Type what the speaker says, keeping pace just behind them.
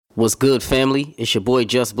What's good, family? It's your boy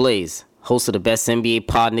Just Blaze, host of the best NBA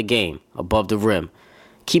pod in the game, Above the Rim.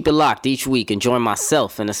 Keep it locked each week and join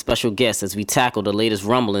myself and a special guest as we tackle the latest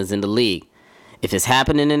rumblings in the league. If it's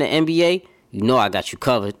happening in the NBA, you know I got you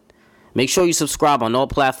covered. Make sure you subscribe on all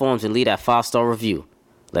platforms and leave that 5-star review.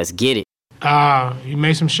 Let's get it. He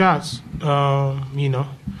made some shots,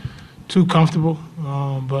 too comfortable,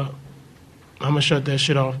 but I'm going to shut that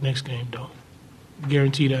shit off next game, though.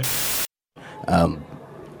 Guarantee that.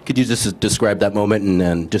 Could you just describe that moment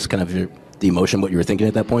and just kind of the emotion, what you were thinking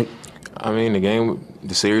at that point? I mean,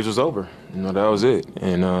 the series was over. That was it.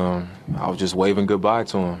 And I was just waving goodbye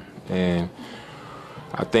to him. And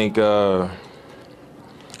I think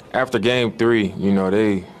after game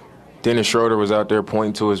 3, Dennis Schroeder was out there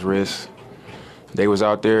pointing to his wrist. They was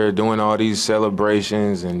out there doing all these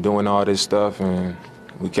celebrations and doing all this stuff, and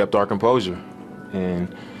we kept our composure.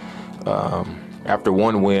 And after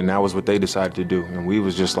one win, that was what they decided to do. And we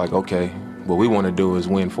was just like, okay, what we want to do is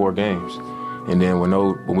win 4 games. And then when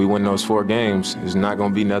we win those 4 games, it's not going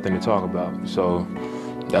to be nothing to talk about. So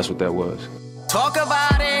that's what that was. Talk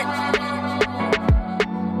about it.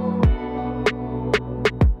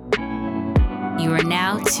 You are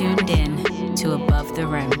now tuned in to Above the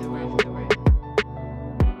Rim.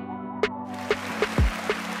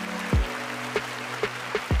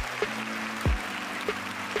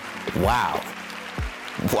 Wow.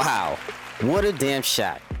 What a damn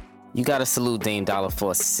shot. You gotta salute Dame Dollar for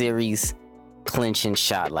a series clinching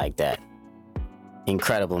shot like that.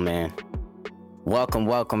 Incredible, man.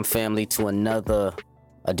 Welcome, family, to another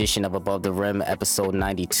edition of Above the Rim, episode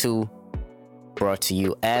 92. Brought to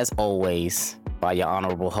you, as always, by your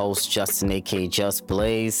honorable host, Justin, a.k.a. Just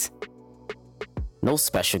Blaze. No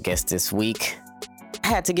special guest this week. I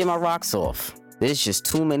had to get my rocks off. There's just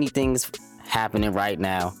too many things happening right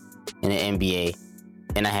now in the NBA,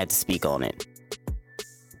 and I had to speak on it.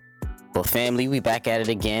 But family, we back at it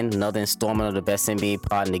again. Another installment of the best NBA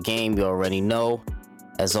pod in the game. You already know.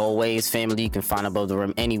 As always, family, you can find Above the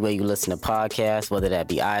Rim anywhere you listen to podcasts, whether that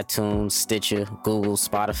be iTunes, Stitcher, Google,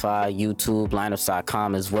 Spotify, YouTube,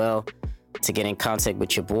 lineups.com as well. To get in contact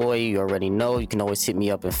with your boy, you already know. You can always hit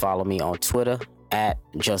me up and follow me on Twitter at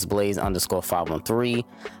justblaze_513.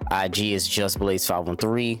 IG is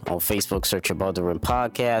justblaze513. On Facebook, search Above the Rim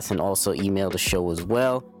Podcast, and also email the show as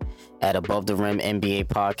well at Above the Rim NBA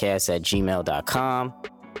Podcast at gmail.com.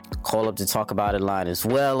 Call up to talk about it line as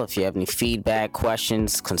well. If you have any feedback,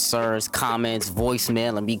 questions, concerns, comments,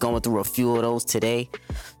 voicemail, and be going through a few of those today.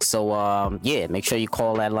 So, make sure you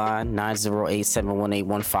call that line,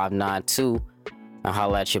 908-718-1592, and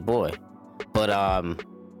holla at your boy. But,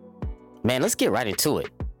 man, let's get right into it.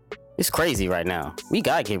 It's crazy right now. We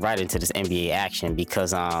gotta get right into this NBA action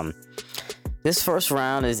because, this first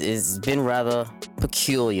round is been rather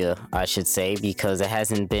peculiar, I should say, because it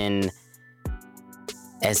hasn't been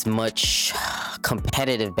as much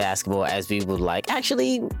competitive basketball as we would like.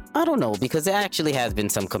 Actually, I don't know, because there actually has been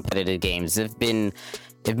some competitive games. They've been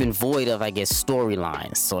void of, I guess,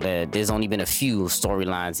 storylines. So there's only been a few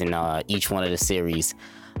storylines in each one of the series.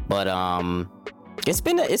 But it's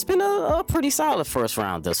been a pretty solid first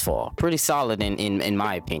round thus far. Pretty solid in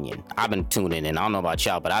my opinion. I've been tuning in. I don't know about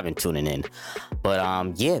y'all, but I've been tuning in.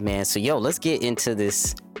 But yeah, man. So let's get into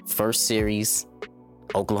this first series.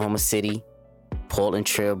 Oklahoma City, Portland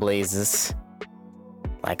Trail Blazers.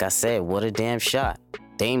 Like I said, what a damn shot.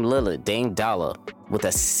 Dame Lillard, Dame Dollar with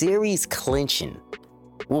a series clinching.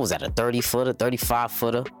 What was that, a 30-footer,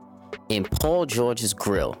 35-footer? In Paul George's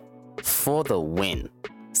grill for the win.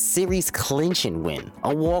 Series clinching win.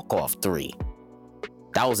 A walk-off 3.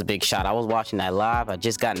 That was a big shot. I was watching that live. I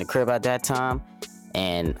just got in the crib at that time,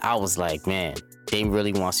 and I was like, man, Dame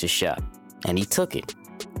really wants his shot. And he took it.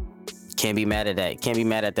 Can't be mad at that. Can't be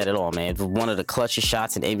mad at that at all, man. It was one of the clutchest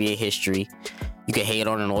shots in NBA history. You can hate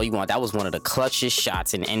on it all you want. That was one of the clutchest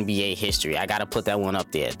shots in NBA history. I got to put that one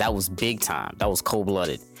up there. That was big time. That was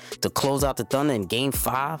cold-blooded. To close out the Thunder in Game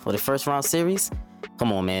 5 of the first round series?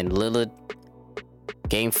 Come on, man. Lillard,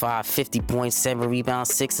 Game 5, 50 points, 7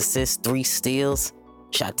 rebounds, 6 assists, 3 steals.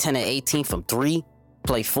 Shot 10 of 18 from 3.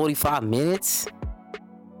 Played 45 minutes.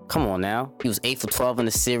 Come on now. He was 8 for 12 in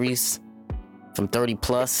the series from 30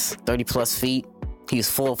 plus feet. He was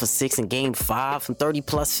 4 for 6 in Game 5 from 30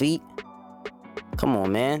 plus feet. Come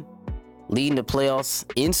on, man. Leading the playoffs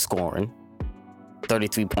in scoring,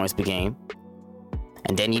 33 points per game.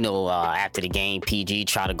 And then, after the game, PG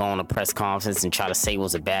tried to go on a press conference and try to say it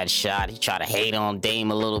was a bad shot. He tried to hate on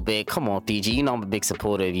Dame a little bit. Come on, PG. You know I'm a big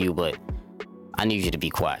supporter of you, but I need you to be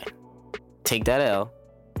quiet. Take that L.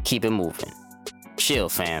 Keep it moving. Chill,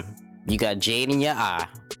 fam. You got jade in your eye.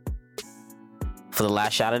 for the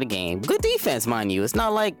last shot of the game. Good defense, mind you. It's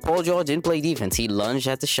not like Paul George didn't play defense. He lunged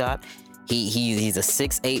at the shot. He's a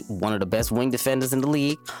 6'8", one of the best wing defenders in the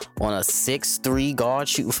league, on a 6'3" guard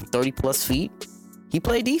shooting from 30+ feet. He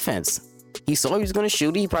played defense. He saw he was going to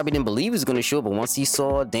shoot it. He probably didn't believe he was going to shoot it, but once he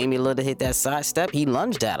saw Damian Lillard hit that side step, he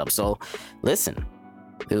lunged at him. So, listen,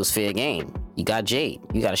 it was fair game. You got Jade.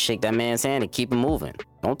 You got to shake that man's hand and keep him moving.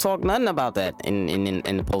 Don't talk nothing about that in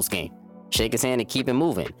the post game. Shake his hand and keep it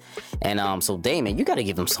moving. And so Damian, you got to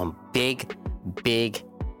give him some big,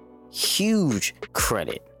 huge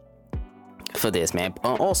credit for this, man.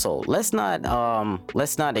 Also, let's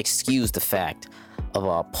not excuse the fact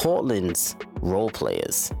of Portland's role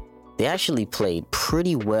players. They actually played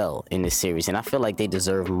pretty well in this series, and I feel like they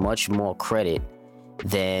deserve much more credit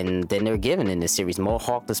than they're given in this series. Mo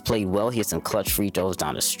Harkless played well. He had some clutch free throws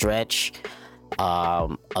down the stretch.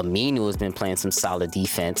 Aminu has been playing some solid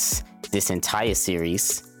defense this entire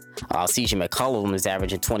series. CJ McCollum is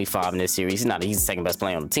averaging 25 in this series. He's the second best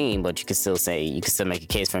player on the team, but you can still make a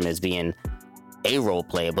case for him as being a role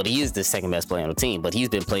player, but he is the second best player on the team. But he's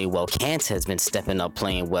been playing well. Kant has been stepping up,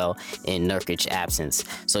 playing well in Nurkic's absence.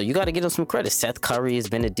 So you got to give him some credit. Seth Curry has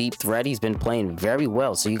been a deep threat. He's been playing very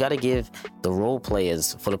well. So you got to give the role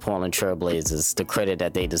players for the Portland Trailblazers the credit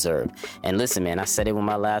that they deserve. And listen, man, I said it with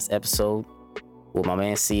my last episode with my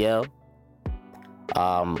man CL.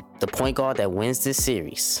 The point guard that wins this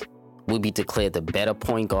series will be declared the better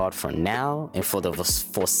point guard for now and for the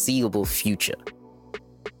foreseeable future.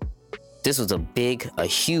 This was a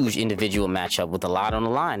huge individual matchup with a lot on the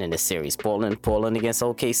line in this series. Portland against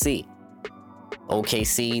OKC.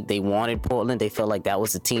 OKC, they wanted Portland. They felt like that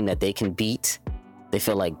was the team that they can beat. They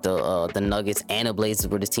felt like the Nuggets and the Blazers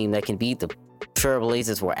were the team that can beat. The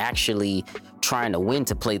Trailblazers were actually trying to win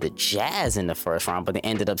to play the Jazz in the first round, but they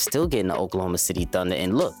ended up still getting the Oklahoma City Thunder.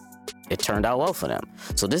 And look, it turned out well for them.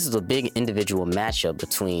 So this is a big individual matchup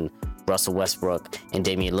between Russell Westbrook and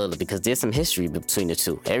Damian Lillard, because there's some history between the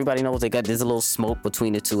two. Everybody knows there's a little smoke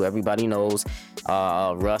between the two. Everybody knows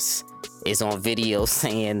Russ is on video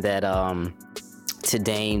saying that to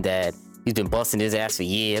Dame that he's been busting his ass for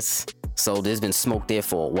years. So there's been smoke there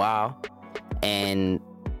for a while. And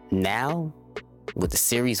now, with the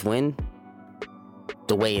series win,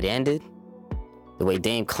 the way it ended, the way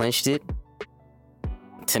Dame clinched it,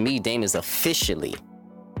 to me, Dame is officially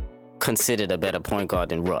considered a better point guard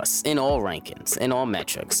than Russ in all rankings, in all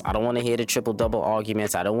metrics. I don't want to hear the triple-double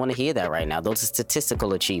arguments. I don't want to hear that right now. Those are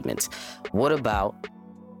statistical achievements. What about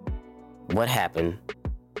what happened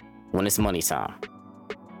when it's money time?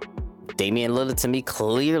 Damian Lillard, to me,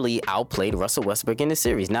 clearly outplayed Russell Westbrook in the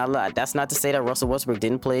series. Now, that's not to say that Russell Westbrook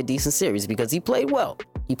didn't play a decent series, because he played well.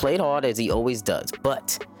 He played hard, as he always does.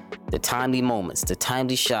 But the timely moments, the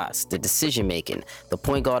timely shots, the decision-making, the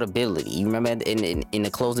point guard ability. You remember in the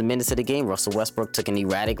closing minutes of the game, Russell Westbrook took an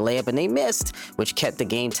erratic layup and they missed, which kept the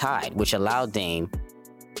game tied, which allowed Dame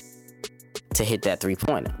to hit that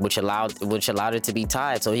three-pointer, which allowed it to be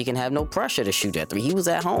tied so he can have no pressure to shoot that three. He was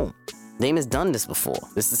at home. Dame has done this before.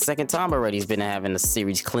 This is the second time already he's been having a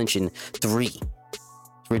series clinching three.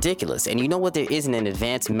 It's ridiculous. And you know what? There isn't an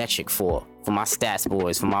advanced metric for my stats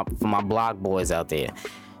boys, for my blog boys out there.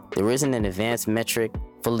 There isn't an advanced metric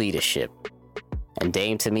for leadership. And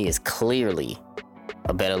Dame, to me, is clearly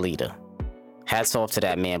a better leader. Hats off to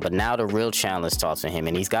that man. But now the real challenge starts for him,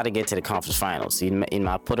 and he's got to get to the conference finals. In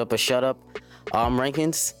my put up or shut up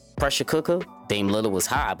rankings, pressure cooker, Dame Lillard was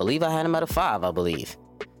high. I believe I had him at a 5, I believe.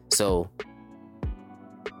 So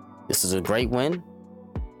this is a great win.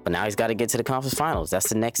 But now he's got to get to the conference finals. That's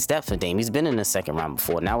the next step for Dame. He's been in the second round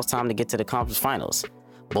before. Now it's time to get to the conference finals.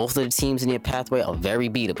 Both of the teams in your pathway are very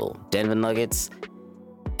beatable. Denver Nuggets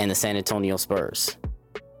and the San Antonio Spurs.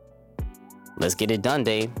 Let's get it done,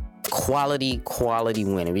 Dame. Quality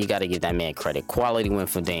win. And we got to give that man credit. Quality win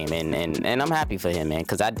for Dame. And I'm happy for him, man.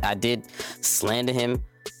 Because I did slander him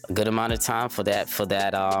a good amount of time for that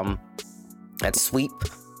sweep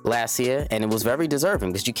last year. And it was very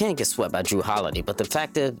deserving, because you can't get swept by Jrue Holiday. But the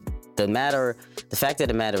fact of the matter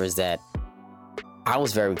is that I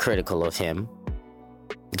was very critical of him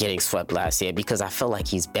getting swept last year, because I felt like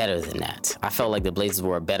he's better than that. I felt like the Blazers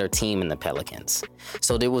were a better team than the Pelicans.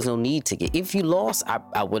 So there was no need to get... If you lost,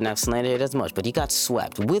 I wouldn't have slandered it as much, but he got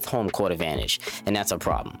swept with home court advantage, and that's a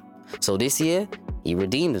problem. So this year, he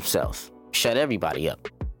redeemed himself. Shut everybody up.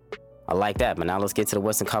 I like that, but now let's get to the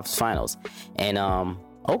Western Conference Finals. And,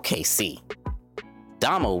 OKC.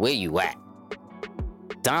 Damo, where you at?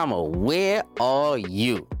 Damo, where are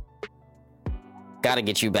you? Gotta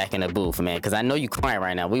get you back in the booth, man, because I know you crying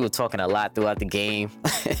right now. We were talking a lot throughout the game.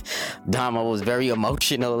 Damo was very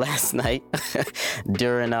emotional last night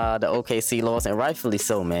during the OKC loss, and rightfully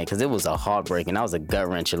so, man, because it was a heartbreaking. That was a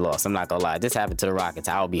gut-wrenching loss. I'm not gonna lie. If this happened to the Rockets,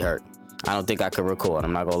 I would be hurt. I don't think I could record.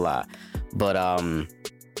 I'm not gonna lie. But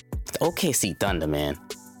the OKC Thunder, man,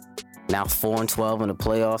 now 4-12 in the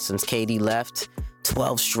playoffs since KD left.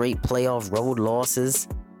 12 straight playoff road losses,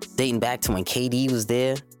 dating back to when KD was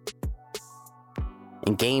there.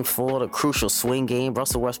 In Game 4, the crucial swing game,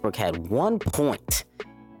 Russell Westbrook had 1 point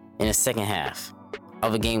in the second half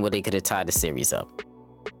of a game where they could have tied the series up.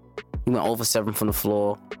 He went over 7 from the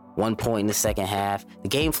floor, 1 point in the second half. The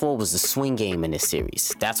Game 4 was the swing game in this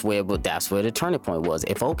series. That's where the turning point was.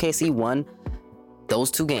 If OKC won those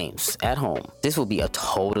 2 games at home, this would be a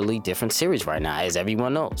totally different series right now, as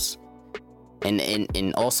everyone knows.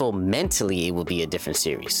 And also mentally, it would be a different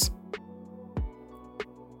series.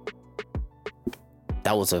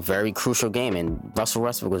 That was a very crucial game, and Russell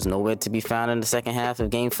Westbrook was nowhere to be found in the second half of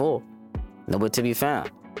Game 4. Nowhere to be found.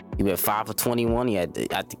 He went 5 for 21. He had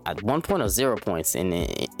at 1 point or 0 points in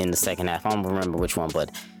the second half. I don't remember which one,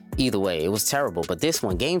 but either way, it was terrible. But this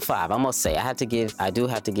one, Game 5, I must say, I do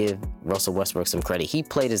have to give Russell Westbrook some credit. He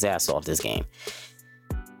played his ass off this game.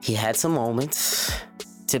 He had some moments,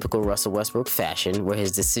 typical Russell Westbrook fashion, where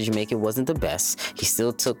his decision-making wasn't the best. He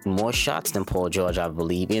still took more shots than Paul George, I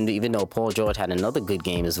believe, even though Paul George had another good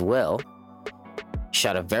game as well.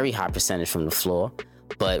 Shot a very high percentage from the floor,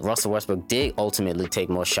 but Russell Westbrook did ultimately take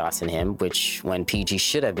more shots than him, which when PG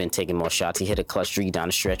should have been taking more shots. He hit a clutch 3 down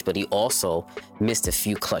the stretch, but he also missed a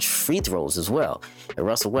few clutch free throws as well. And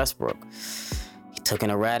Russell Westbrook, he took an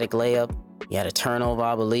erratic layup. He had a turnover,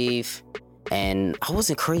 I believe. And I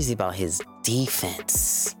wasn't crazy about his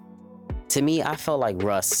defense. To me, I felt like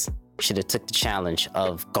Russ should have took the challenge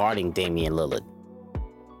of guarding Damian Lillard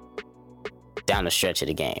down the stretch of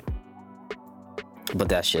the game. But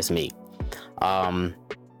that's just me.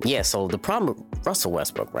 So the problem with Russell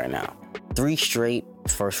Westbrook right now, 3 straight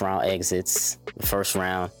first round exits, the first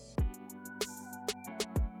round.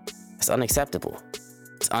 It's unacceptable.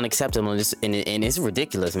 It's unacceptable, and it's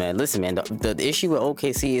ridiculous, man. Listen, man, the issue with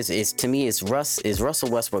OKC is to me is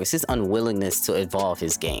Russell Westbrook. It's his unwillingness to evolve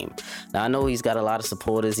his game. Now I know he's got a lot of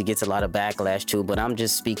supporters, he gets a lot of backlash too, but I'm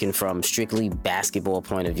just speaking from strictly basketball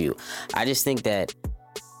point of view. I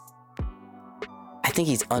think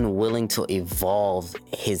he's unwilling to evolve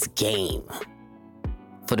his game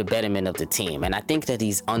for the betterment of the team, and I think that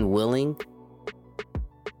he's unwilling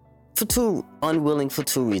for two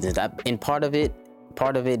reasons. And part of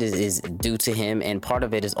it is due to him, and part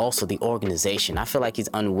of it is also the organization. I feel like he's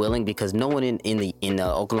unwilling because no one in the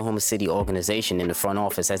Oklahoma City organization in the front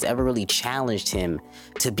office has ever really challenged him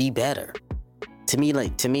to be better. To me,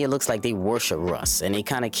 it looks like they worship Russ, and they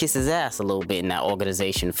kind of kiss his ass a little bit in that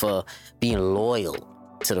organization for being loyal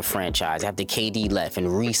to the franchise after KD left and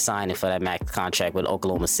re-signing for that max contract with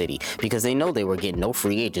Oklahoma City, because they know they were getting no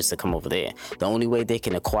free agents to come over there. The only way they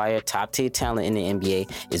can acquire top-tier talent in the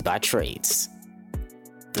NBA is by trades.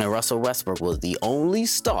 And Russell Westbrook was the only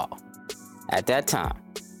star at that time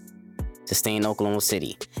to stay in Oklahoma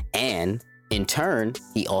City. And in turn,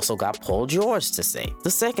 he also got Paul George to stay,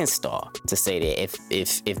 the second star to stay there.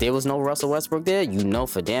 If there was no Russell Westbrook there, you know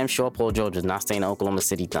for damn sure Paul George was not staying in Oklahoma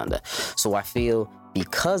City Thunder. So I feel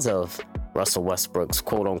because of Russell Westbrook's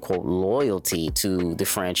quote-unquote loyalty to the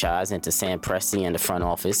franchise and to Sam Presti and the front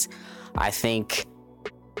office, I think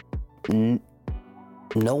no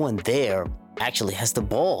one there actually has the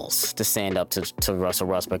balls to stand up to Russell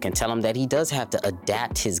Westbrook and tell him that he does have to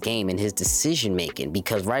adapt his game and his decision making,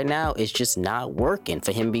 because right now it's just not working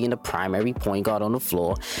for him being the primary point guard on the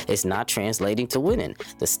floor. It's not translating to winning.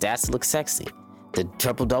 The stats look sexy. The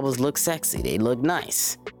triple doubles look sexy. They look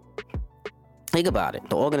nice. Think about it.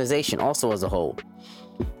 The organization also as a whole.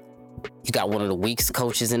 You got one of the weakest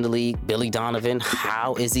coaches in the league, Billy Donovan.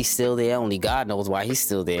 How is he still there? Only God knows why he's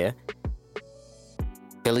still there.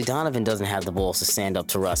 Billy Donovan doesn't have the balls to stand up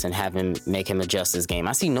to Russ and make him adjust his game.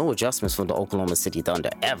 I see no adjustments from the Oklahoma City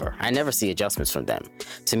Thunder, ever. I never see adjustments from them.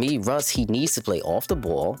 To me, Russ, he needs to play off the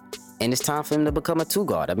ball, and it's time for him to become a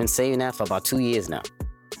 2-guard. I've been saying that for about 2 years now.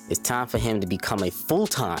 It's time for him to become a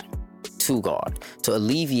full-time 2-guard to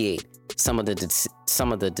alleviate some of the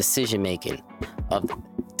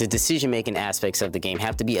decision-making aspects of the game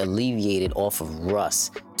have to be alleviated off of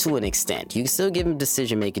Russ to an extent. You can still give him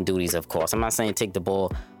decision-making duties, of course. I'm not saying take the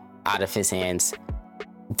ball out of his hands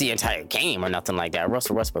the entire game or nothing like that.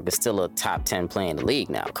 Russell Westbrook is still a top 10 player in the league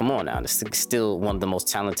now. Come on now. This is still one of the most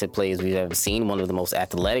talented players we've ever seen, one of the most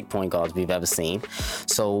athletic point guards we've ever seen.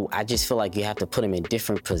 So I just feel like you have to put him in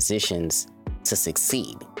different positions to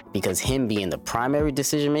succeed, because him being the primary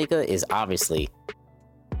decision maker is obviously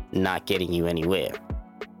not getting you anywhere.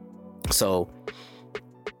 So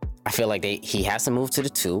I feel like he has to move to the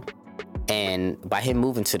 2. And by him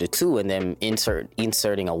moving to the 2 and then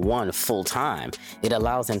inserting a 1 full time, it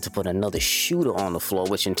allows him to put another shooter on the floor,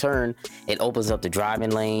 which in turn, it opens up the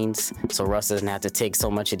driving lanes. So Russ doesn't have to take so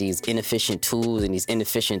much of these inefficient 2s and these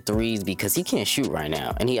inefficient 3s, because he can't shoot right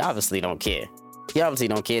now. And he obviously don't care. He obviously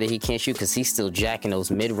don't care that he can't shoot, because he's still jacking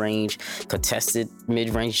those mid-range, contested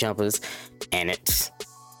mid-range jumpers. And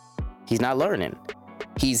he's not learning.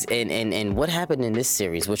 And what happened in this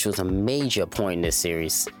series, which was a major point in this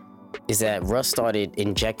series, is that Russ started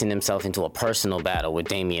injecting himself into a personal battle with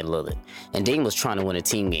Damian Lillard. And Dame was trying to win a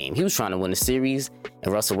team game. He was trying to win a series,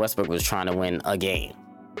 and Russell Westbrook was trying to win a game.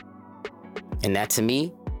 And that, to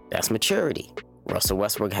me, that's maturity. Russell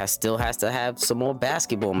Westbrook still has to have some more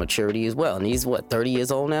basketball maturity as well. And he's, 30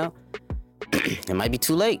 years old now? It might be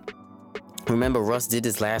too late. Remember, Russ did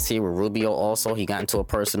this last year with Rubio also. He got into a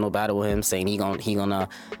personal battle with him, saying he gonna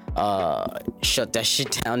shut that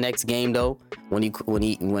shit down next game, though,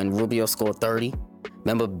 when Rubio scored 30.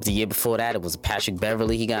 Remember the year before that, it was Patrick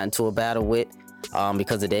Beverly he got into a battle with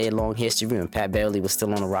because of their long history, and Pat Beverly was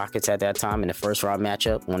still on the Rockets at that time in the first round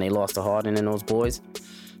matchup when they lost to Harden and those boys.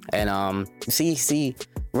 And see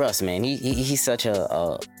Russ, man, he's such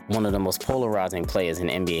a one of the most polarizing players in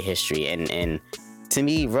NBA history, and to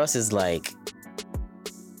me, Russ is like,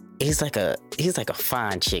 he's like a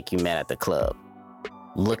fine chick you met at the club,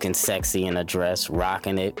 looking sexy in a dress,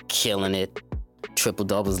 rocking it, killing it. Triple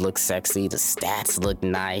doubles look sexy. The stats look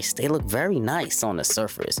nice. They look very nice on the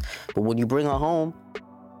surface, but when you bring her home,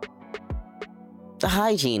 the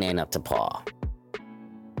hygiene ain't up to par.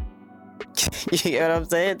 You know what I'm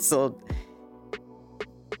saying? So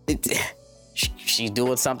she's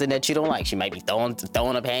doing something that you don't like. She might be throwing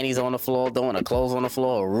her panties on the floor, throwing her clothes on the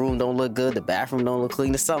floor. Her room don't look good. The bathroom don't look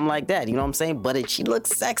clean, or something like that. You know what I'm saying? But she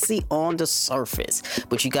looks sexy on the surface.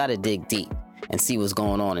 But you gotta dig deep and see what's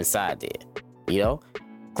going on inside there. You know?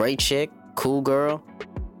 Great chick, cool girl,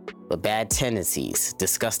 but bad tendencies,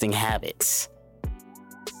 disgusting habits.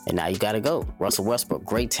 And now you gotta go. Russell Westbrook,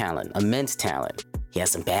 great talent, immense talent. He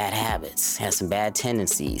has some bad habits, has some bad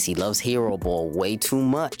tendencies. He loves hero ball way too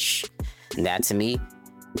much. And that, to me,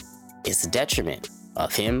 is a detriment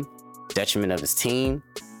of him, detriment of his team.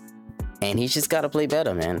 And he's just got to play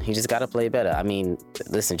better, man. He just got to play better. I mean,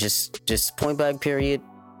 listen, just point blank period,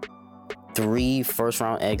 3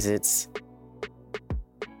 first-round exits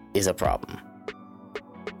is a problem.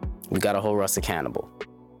 We got to hold Russ accountable.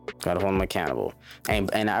 Got to hold him accountable.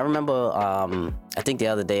 And I remember, I think the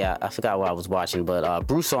other day, I forgot what I was watching, but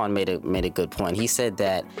Broussard made a good point. He said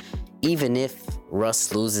that even if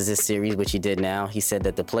Russ loses this series, which he did now, he said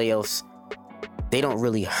that the playoffs, they don't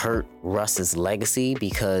really hurt Russ's legacy,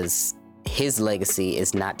 because his legacy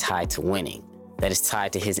is not tied to winning. That is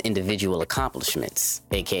tied to his individual accomplishments,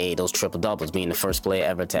 aka those triple doubles, being the first player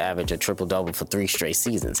ever to average a triple double for 3 straight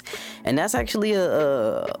seasons. And that's actually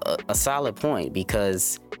a solid point,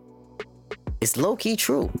 because it's low-key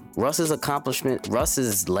true.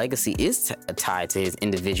 Russ's legacy is tied to his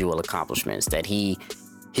individual accomplishments, that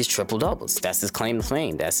his triple doubles. That's his claim to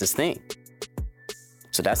fame. That's his thing.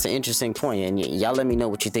 So that's an interesting point. And y'all let me know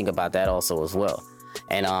what you think about that also as well.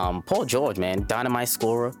 And Paul George, man, dynamite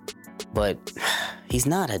scorer, but he's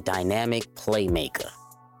not a dynamic playmaker.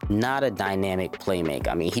 Not a dynamic playmaker.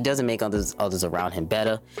 I mean, he doesn't make others around him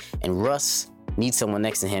better. And Russ needs someone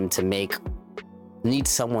next to him to make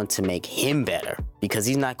him better, because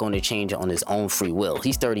he's not going to change on his own free will.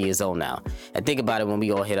 He's 30 years old now. And think about it, when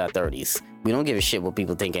we all hit our 30s, we don't give a shit what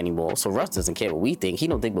people think anymore. So Russ doesn't care what we think. He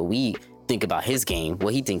don't think what we think about his game,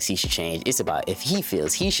 what he thinks he should change. It's about if he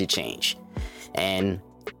feels he should change. And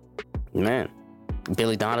man,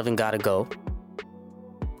 Billy Donovan gotta go.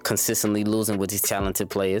 Consistently losing with these talented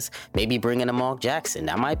players. Maybe bringing a Mark Jackson.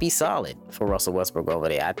 That might be solid for Russell Westbrook over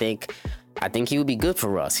there. I think he would be good for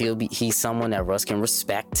Russ. He's someone that Russ can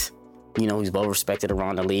respect. You know, he's well respected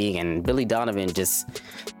around the league. And Billy Donovan just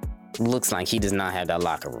looks like he does not have that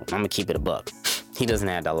locker room. I'm gonna keep it a buck. He doesn't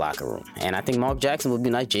have that locker room. And I think Mark Jackson would be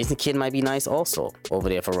nice. Jason Kidd might be nice also over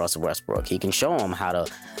there for Russell Westbrook. He can show him how to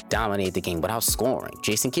dominate the game without scoring.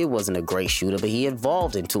 Jason Kidd wasn't a great shooter, but he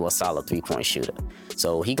evolved into a solid 3-point shooter.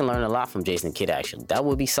 So he can learn a lot from Jason Kidd, actually. That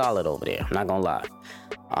would be solid over there. I'm not gonna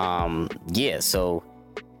lie. Yeah, so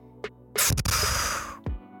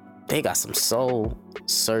they got some soul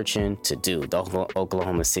searching to do. The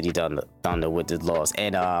Oklahoma City Thunder with the loss.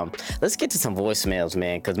 And let's get to some voicemails,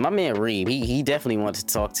 man, because my man Reem, he definitely wanted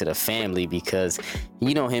to talk to the family because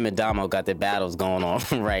you know him and Damo got their battles going on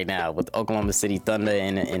right now with Oklahoma City Thunder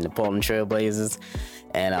and the Portland Trail Blazers.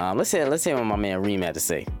 And let's hear what my man Reem had to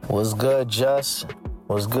say. What's good, Just?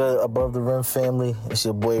 What's good, Above the Rim family? It's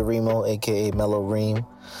your boy Remo, a.k.a. Mellow Reem.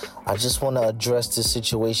 I just want to address this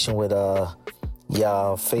situation with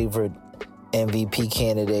y'all favorite MVP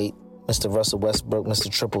candidate, Mr. Russell Westbrook,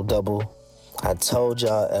 Mr. Triple Double. I told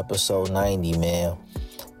y'all episode 90, man,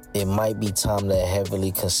 it might be time to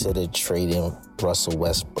heavily consider trading Russell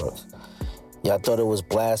Westbrook. Y'all thought it was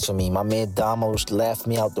blasphemy. My man Damo laughed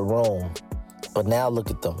me out the room. But now look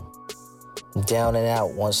at them. Down and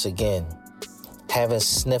out once again. Haven't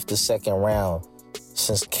sniffed the second round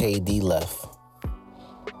since KD left.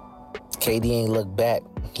 KD ain't looked back.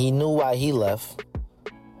 He knew why he left.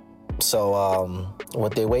 So,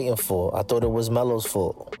 what they waiting for? I thought it was Melo's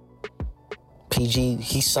fault. PG,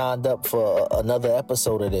 he signed up for another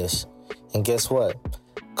episode of this. And guess what?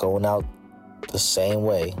 Going out the same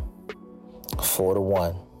way.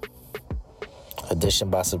 4-1. Addition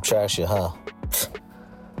by subtraction, huh?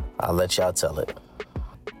 I'll let y'all tell it.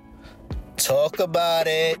 Talk about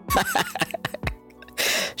it.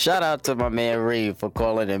 Shout out to my man Reem for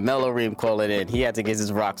calling in. Mellow Reem calling in. He had to get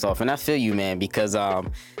his rocks off. And I feel you, man, because,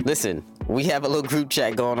 listen, we have a little group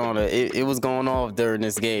chat going on. It was going off during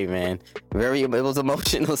this game, man. It was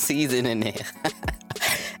emotional season in there.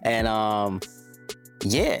 And,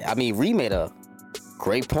 yeah, I mean, Reem made a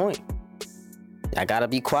great point. I gotta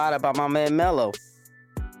be quiet about my man Melo.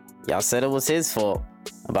 Y'all said it was his fault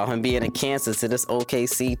about him being a cancer to this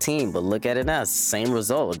OKC team, but look at it now. Same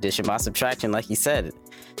result. Addition by subtraction, like he said.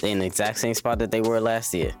 They're in the exact same spot that they were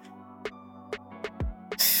last year.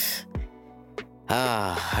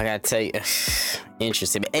 I gotta tell you,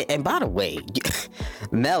 interesting. And by the way,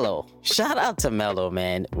 Melo, shout out to Melo,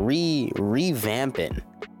 man. Revamping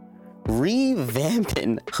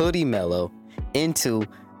Hoodie Melo into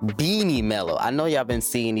Beanie Melo. I know y'all been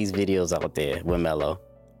seeing these videos out there with Melo.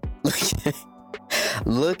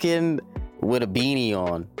 Looking with a beanie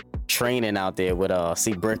on, training out there with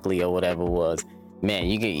C. Brickley or whatever it was. Man,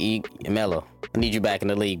 Melo, I need you back in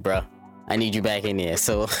the league, bro. I need you back in there.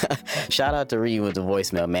 So shout out to Reed with the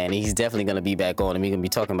voicemail, man. He's definitely going to be back on, and we're going to be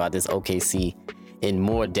talking about this OKC in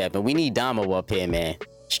more depth. And we need Damo up here, man.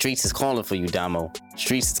 Streets is calling for you, Damo.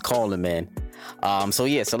 Streets is calling, man. So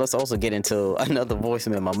let's also get into another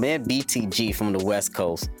voicemail. My man BTG from the West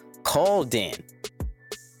Coast called in.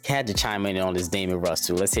 Had to chime in on this Damon Russ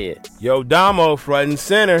too. Let's hear it. Yo, Damo, front and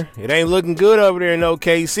center. It ain't looking good over there in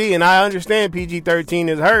OKC, and I understand PG-13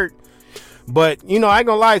 is hurt. But, I ain't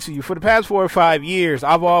gonna lie to you. For the past 4 or 5 years,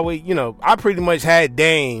 I've always, I pretty much had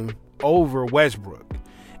Dame over Westbrook.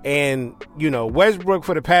 And, Westbrook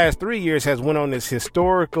for the past 3 years has went on this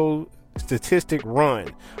historical statistic run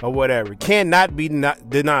or whatever. Cannot be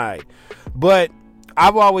denied. But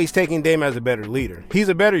I've always taken Dame as a better leader. He's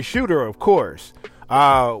a better shooter, of course.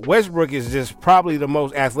 Westbrook is just probably the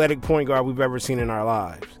most athletic point guard we've ever seen in our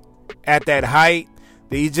lives. At that height,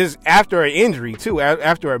 he just, after an injury too,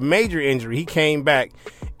 after a major injury, he came back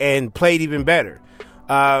and played even better.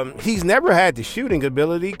 He's never had the shooting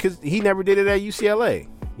ability because he never did it at UCLA.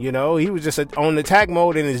 He was just on attack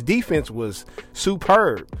mode, and his defense was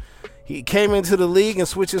superb. He came into the league and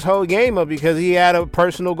switched his whole game up because he had a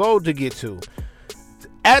personal goal to get to.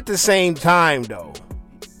 At the same time, though,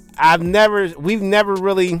 we've never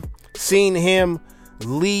really seen him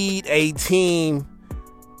lead a team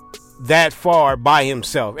that far by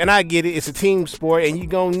himself. And I get it, it's a team sport, and you're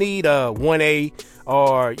gonna need a 1A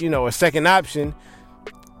or a second option.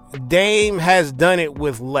 Dame has done it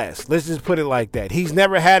with less. Let's just put it like that. He's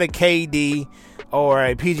never had a KD or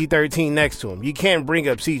a PG-13 next to him. You can't bring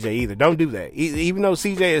up CJ either. Don't do that. Even though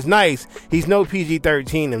CJ is nice, he's no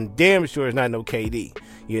PG-13, and damn sure is not no KD.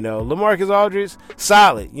 LaMarcus Aldridge,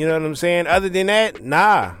 solid. You know what I'm saying? Other than that,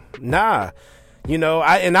 nah. I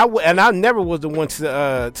never was the one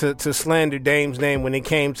to slander Dame's name when it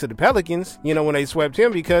came to the Pelicans. When they swept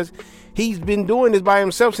him, because he's been doing this by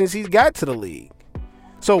himself since he's got to the league.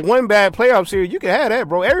 So one bad playoff series, you can have that,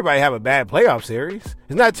 bro. Everybody have a bad playoff series.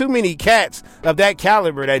 There's not too many cats of that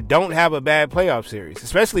caliber that don't have a bad playoff series,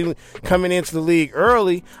 especially coming into the league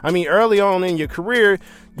early. I mean, early on in your career,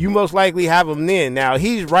 you most likely have him then. Now,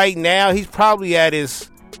 he's probably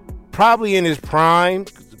in his prime,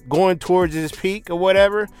 going towards his peak or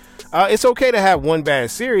whatever. It's okay to have one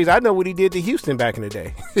bad series. I know what he did to Houston back in the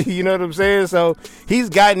day. You know what I'm saying? So he's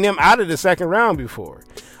gotten them out of the second round before.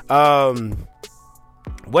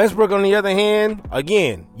 Westbrook, on the other hand,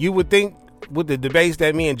 again, you would think with the debates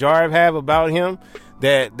that me and Jarv have about him,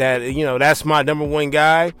 that that's my number one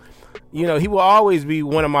guy. He will always be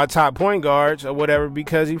one of my top point guards or whatever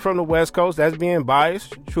because he's from the West Coast. That's being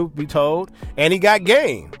biased, truth be told. And he got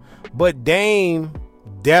game. But Dame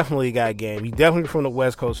definitely got game. He's definitely from the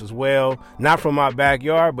West Coast as well. Not from my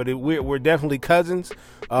backyard, but we're definitely cousins.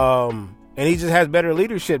 And he just has better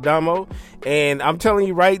leadership, Damo. And I'm telling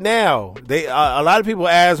you right now, a lot of people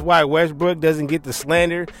ask why Westbrook doesn't get the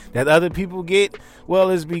slander that other people get. Well,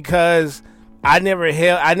 it's because I never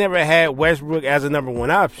had Westbrook as a number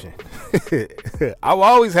one option. I've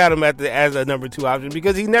always had him as a number two option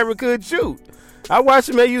because he never could shoot. I watched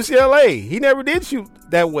him at UCLA. He never did shoot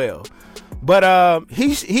that well. But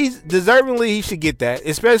he's deservingly, he should get that,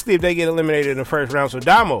 especially if they get eliminated in the first round. So,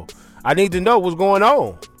 Damo, I need to know what's going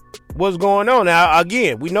on. What's going on? Now,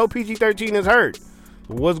 again, we know PG-13 is hurt.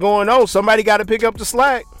 What's going on? Somebody got to pick up the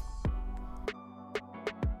slack.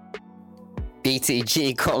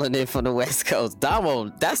 BTG calling in from the West Coast. Damo,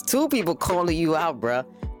 that's 2 people calling you out, bruh.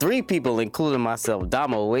 3 people, including myself.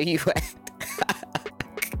 Damo, where you at?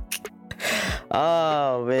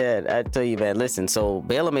 Oh, man. I tell you, man. Listen, so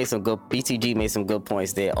Baylor BTG made some good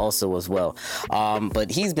points there also as well. But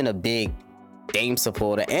he's been a big Dame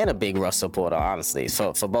supporter and a big Russ supporter, honestly,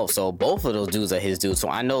 for both. So both of those dudes are his dudes. So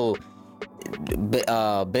I know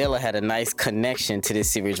Baylor had a nice connection to this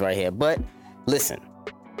series right here. But listen,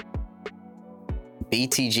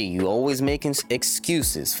 BTG, you always making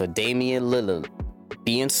excuses for Damian Lillard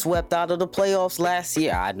being swept out of the playoffs last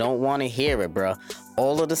year. I don't want to hear it, bro.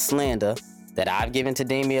 All of the slander that I've given to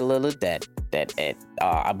Damian Lillard, that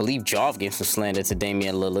I believe Jarv gave some slander to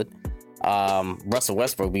Damian Lillard. Russell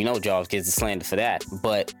Westbrook, we know Jarv gets the slander for that,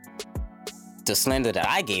 but the slander that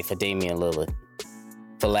I gave for Damian Lillard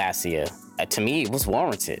for last year, to me, it was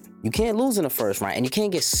warranted. You can't lose in the first round, and you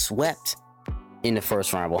can't get swept in the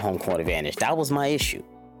first round with home court advantage. That was my issue.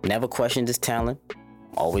 Never questioned his talent.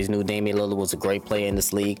 Always knew Damian Lillard was a great player in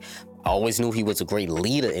this league. I always knew he was a great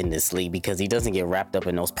leader in this league because he doesn't get wrapped up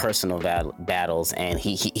in those personal battles, and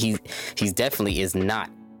he definitely is not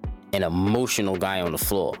an emotional guy on the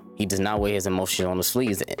floor. He does not wear his emotion on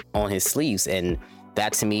his sleeves, and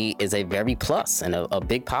that to me is a very plus and a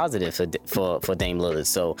big positive for Dame Lillard.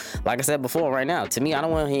 So, like I said before, right now, to me, I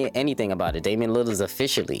don't want to hear anything about it. Damian Lillard is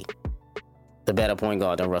officially the better point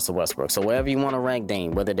guard than Russell Westbrook. So wherever you want to rank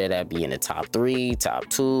Dame, whether that be in the top 3, top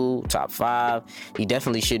 2, top 5, he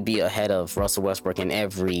definitely should be ahead of Russell Westbrook in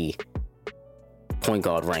every point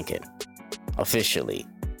guard ranking, officially.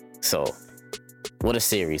 So, what a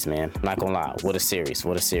series, man. Not gonna lie. What a series.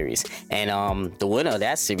 And the winner of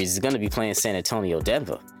that series is going to be playing San Antonio,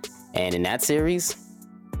 Denver. And in that series,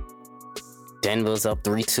 Denver's up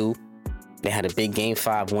 3-2. They had a big Game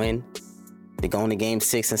 5 win. They're going to Game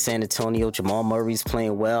 6 in San Antonio. Jamal Murray's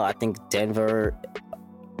playing well. I think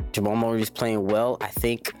Jamal Murray's playing well. I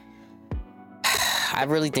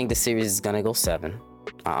really think the series is going to go 7.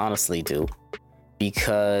 I honestly do.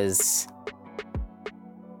 Because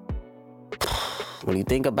when you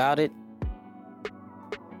think about it,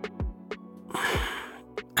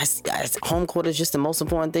 home court is just the most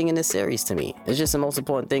important thing in this series to me. It's just the most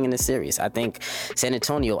important thing in this series. I think San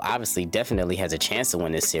Antonio obviously definitely has a chance to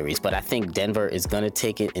win this series, but I think Denver is going to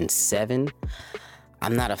take it in 7.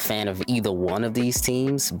 I'm not a fan of either one of these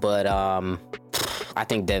teams, but I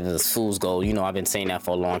think Denver's fool's gold. I've been saying that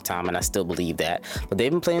for a long time, and I still believe that. But they've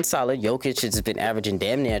been playing solid. Jokic has been averaging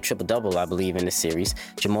damn near a triple-double, I believe, in this series.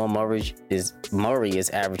 Jamal Murray is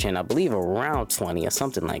averaging, I believe, around 20 or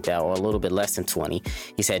something like that, or a little bit less than 20.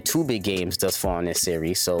 He's had 2 big games thus far in this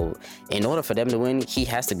series. So in order for them to win, he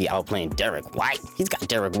has to be outplaying Derek White. He's got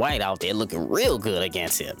Derek White out there looking real good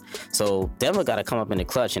against him. So Denver got to come up in the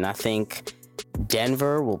clutch, and I think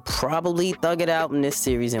Denver will probably thug it out in this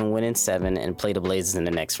series and win in 7 and play the Blazers in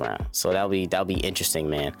the next round. So that'll be interesting,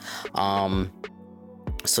 man.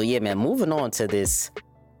 So yeah, man, moving on to this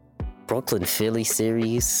Brooklyn Philly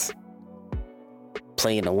series,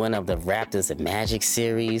 playing the winner of the Raptors and Magic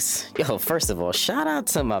series. Yo, first of all, shout out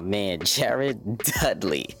to my man Jared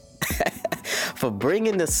Dudley for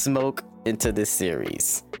bringing the smoke into this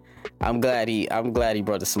series. I'm glad he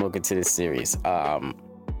brought the smoke into this series.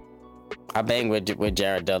 I bang with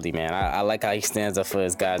Jared Dudley, man. I like how he stands up for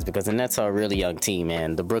his guys because the Nets are a really young team,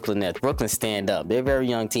 man. The Brooklyn Nets. Brooklyn stand up. They're a very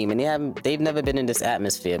young team, and they've never been in this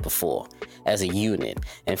atmosphere before as a unit.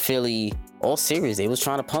 And Philly, all series, they was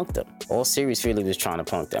trying to punk them. All series, Philly was trying to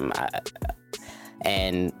punk them.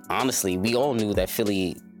 And honestly, we all knew that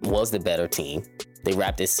Philly was the better team. They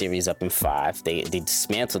wrapped this series up in 5. They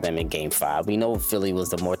dismantled them in Game 5. We know Philly was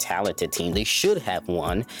the more talented team. They should have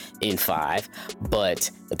won in 5, but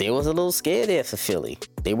they was a little scared there for Philly.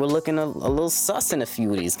 They were looking a little sus in a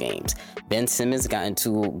few of these games. Ben Simmons got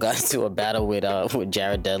into a battle with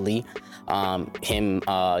Jared Dudley.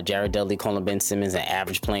 Jared Dudley calling Ben Simmons an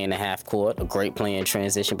average player in the half court, a great player in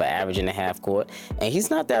transition, but average in the half court. And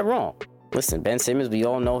he's not that wrong. Listen, Ben Simmons, we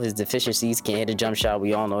all know his deficiencies. Can't hit a jump shot.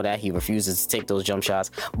 We all know that. He refuses to take those jump shots.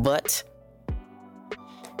 But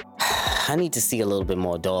I need to see a little bit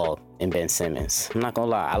more dog in Ben Simmons. I'm not going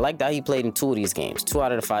to lie. I liked how he played in 2 of these games. 2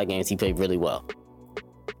 out of the 5 games, he played really well.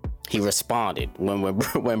 He responded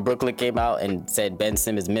when Brooklyn came out and said Ben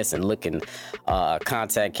Simmons missing, looking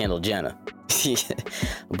contact Kendall Jenner.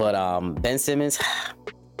 But Ben Simmons,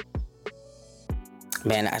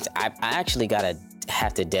 man, I actually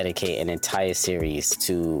have to dedicate an entire series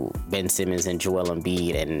to Ben Simmons and Joel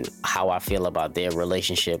Embiid and how I feel about their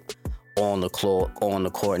relationship on the court,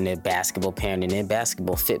 and their basketball pairing and their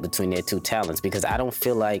basketball fit between their 2 talents, because I don't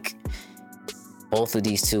feel like both of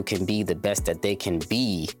these 2 can be the best that they can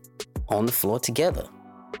be on the floor together.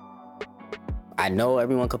 I know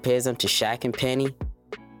everyone compares them to Shaq and Penny.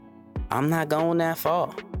 I'm not going that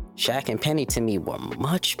far. Shaq and Penny to me were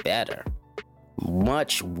much better.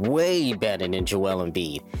 Way better than Joel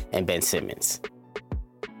Embiid and Ben Simmons.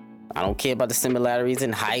 I don't care about the similarities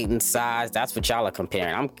in height and size. That's what y'all are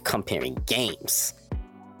comparing. I'm comparing games.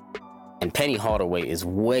 And Penny Hardaway is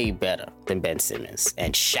way better than Ben Simmons.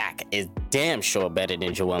 And Shaq is damn sure better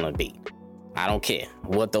than Joel Embiid. I don't care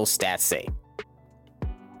what those stats say.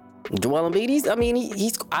 Joel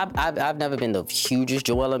Embiid, I've never been the hugest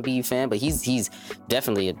Joel Embiid fan, but he's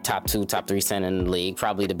definitely a top 2, top 3 center in the league.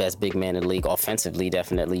 Probably the best big man in the league. Offensively,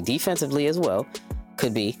 definitely. Defensively as well.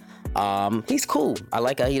 Could be. He's cool. I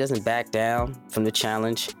like how he doesn't back down from the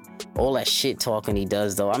challenge. All that shit talking he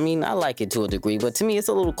does, though. I mean, I like it to a degree, but to me, it's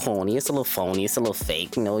a little corny. It's a little phony. It's a little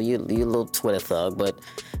fake. You know, you're a little Twitter thug, but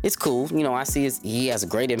it's cool. You know, I see he has a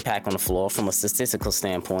great impact on the floor from a statistical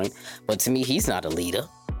standpoint, but to me, he's not a leader.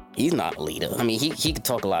 He's not a leader. I mean, he could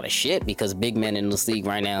talk a lot of shit because big men in this league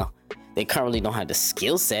right now, they currently don't have the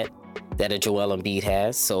skill set that a Joel Embiid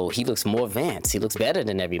has, so he looks more advanced. He looks better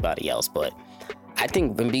than everybody else, but I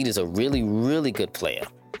think Embiid is a really, really good player,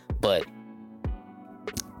 but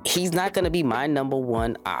he's not going to be my number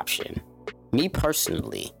 1 option, me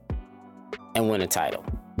personally, and win a title,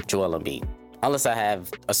 Joel Embiid. Unless I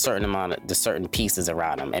have a certain amount of the certain pieces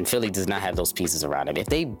around him, and Philly does not have those pieces around him. If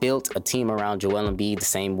they built a team around Joel Embiid the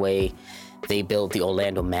same way they built the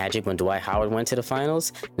Orlando Magic when Dwight Howard went to the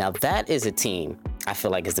finals, now that is a team I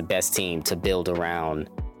feel like is the best team to build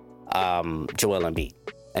around Joel Embiid,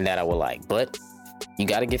 and that I would like. But you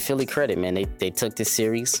got to give Philly credit, man. They took this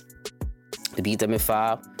series. They beat them in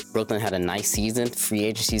 5. Brooklyn had a nice season. Free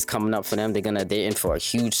agency's coming up for them. They're in for a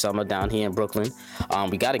huge summer down here in Brooklyn.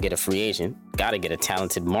 We got to get a free agent. Got to get a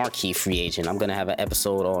talented marquee free agent. I'm gonna have an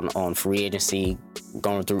episode on free agency,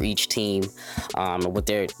 going through each team, what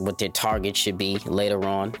their target should be later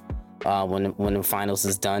on when the finals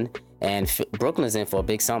is done. And Brooklyn's in for a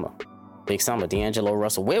big summer. Big summer. D'Angelo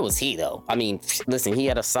Russell. Where was he though? I mean, listen, he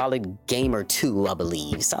had a solid game or 2, I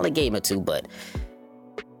believe. Solid game or 2, but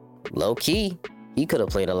low key, he could have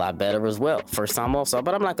played a lot better as well. First time also,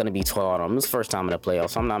 but I'm not going to be too hard on him. It was first time in the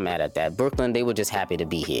playoffs, so I'm not mad at that. Brooklyn, they were just happy to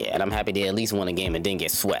be here, and I'm happy they at least won a game and didn't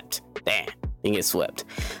get swept. Damn, didn't get swept.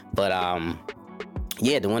 But,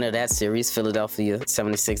 yeah, the winner of that series, Philadelphia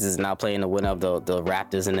 76ers, is now playing the winner of the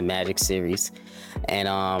Raptors in the Magic series. And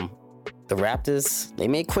the Raptors, they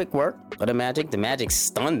made quick work of the Magic. The Magic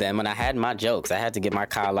stunned them, and I had my jokes. I had to get my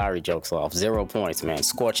Kyle Lowry jokes off. 0 points, man.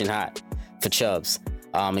 Scorching hot for Chubbs.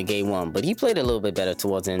 In game 1, but he played a little bit better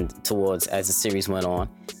towards as the series went on.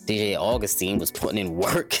 DJ Augustine was putting in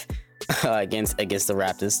work against the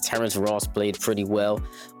Raptors. Terrence Ross played pretty well,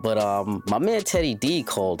 but my man Teddy D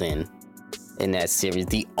called in that series.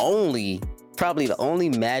 Probably the only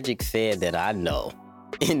Magic fan that I know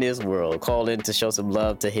in this world called in to show some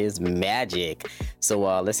love to his Magic. So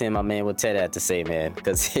let's hear my man what Ted had to say, man,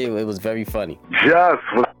 because it was very funny. Just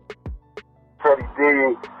Teddy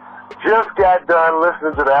D. Just got done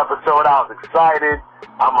listening to the episode. I was excited.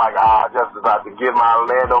 I'm like, just about to give my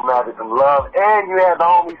Orlando Magic some love. And you had the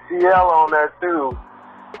homie CL on there, too.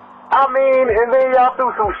 I mean, and then y'all threw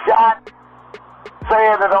some shots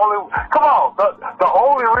saying that come on, the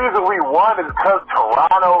only reason we won is because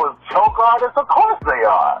Toronto is choke artists. Of course they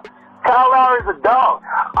are. Kyle Lowry's a dog.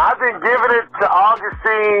 I've been giving it to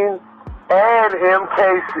Augustine and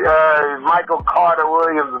Michael Carter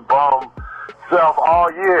Williams' bum self all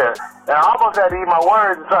year, and I almost had to eat my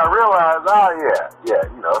words until I realized,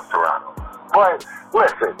 it's Toronto. But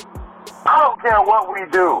listen, I don't care what we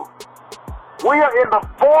do. We are in the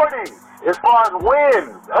 40s as far as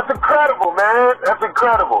wins. That's incredible, man. That's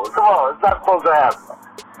incredible. Come on, it's not supposed to happen.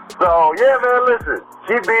 So, yeah, man, listen.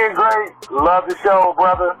 Keep being great. Love the show,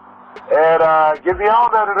 brother. And give me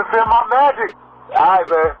all that to defend my magic. All right,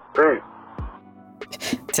 man.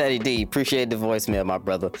 Peace. Teddy D, appreciate the voicemail, my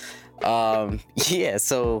brother. Yeah,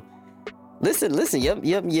 so listen,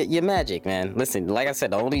 you're Magic, man. Listen, like I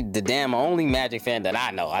said, the only Magic fan that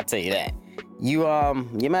I know, I'll tell you that. Your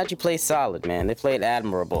Magic played solid, man. They played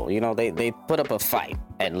admirable. You know, they put up a fight,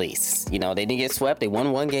 at least. You know, they didn't get swept. They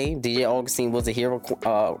won one game. DJ Augustine was a hero.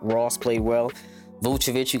 Ross played well.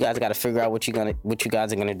 Vucevic, you guys got to figure out what you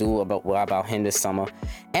guys are gonna do about him this summer.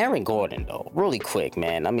 Aaron Gordon, though, really quick,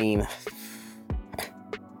 man. I mean,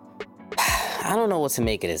 I don't know what to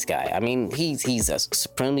make of this guy. I mean, he's a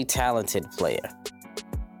supremely talented player.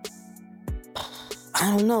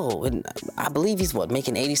 I don't know. I believe he's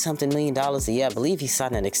making $80-something million a year. I believe he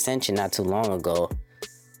signed an extension not too long ago.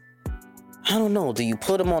 I don't know. Do you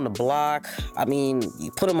put him on the block? I mean,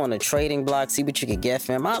 you put him on the trading block, see what you could get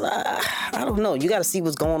for him. I don't know. You got to see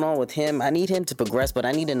what's going on with him. I need him to progress, but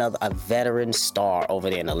I need a veteran star over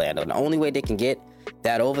there in Orlando. The only way they can get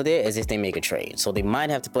that over there is if they make a trade. So they might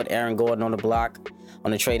have to put Aaron Gordon on the block, on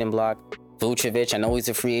the trading block. Vucevic, I know he's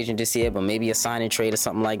a free agent this year, but maybe a sign and trade or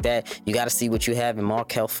something like that. You got to see what you have in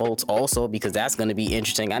Markelle Fultz also, because that's going to be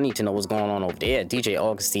interesting. I need to know what's going on over there. DJ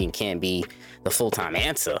Augustine can't be the full-time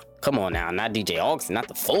answer. Come on now, not DJ Augustine, not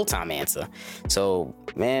the full-time answer. So,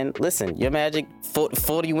 man, listen, your Magic,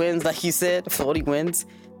 40 wins, like you said, 40 wins.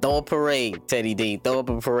 Throw a parade, Teddy D. Throw up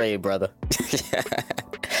a parade, brother.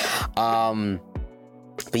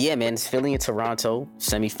 But yeah, man, it's Philly and Toronto,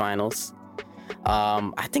 semifinals.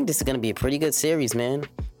 I think this is gonna be a pretty good series, man.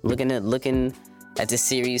 Looking at this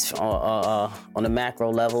series on a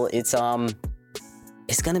macro level, it's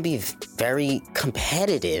gonna be very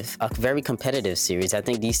competitive, a very competitive series. I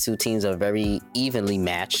think these two teams are very evenly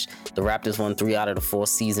matched. The Raptors won 3 out of the 4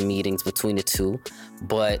 season meetings between the two,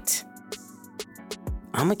 but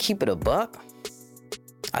I'm gonna keep it a buck.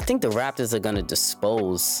 I think the Raptors are gonna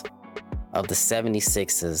dispose of the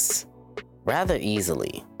 76ers rather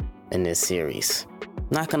easily in this series.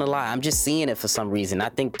 Not gonna lie, I'm just seeing it for some reason. I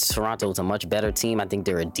think Toronto's a much better team. I think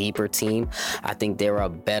they're a deeper team. I think they're a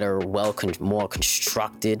better, more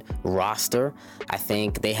constructed roster. I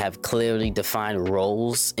think they have clearly defined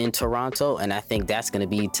roles in Toronto, and I think that's gonna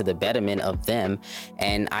be to the betterment of them.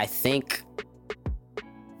 And I think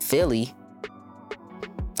Philly,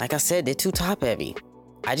 like I said, they're too top heavy.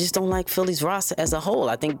 I just don't like Philly's roster as a whole.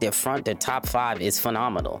 I think their top 5 is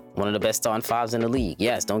phenomenal. One of the best starting 5s in the league.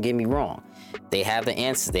 Yes, don't get me wrong. They have the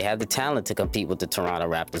answers. They have the talent to compete with the Toronto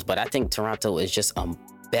Raptors. But I think Toronto is just a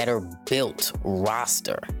better built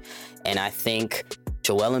roster. And I think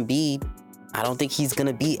Joel Embiid, I don't think he's going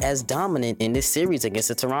to be as dominant in this series against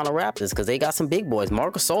the Toronto Raptors because they got some big boys.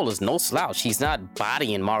 Marc Gasol is no slouch. He's not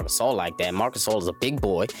bodying Marc Gasol like that. Marc Gasol is a big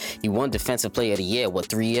boy. He won Defensive Player of the Year,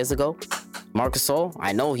 3 years ago? Marc Gasol,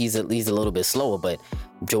 I know he's at least a little bit slower, but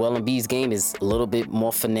Joel Embiid's game is a little bit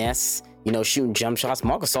more finesse, shooting jump shots.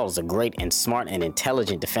 Marc Gasol is a great and smart and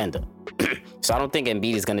intelligent defender. So I don't think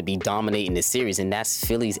Embiid is going to be dominating this series, and that's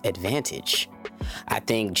Philly's advantage. I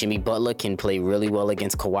think Jimmy Butler can play really well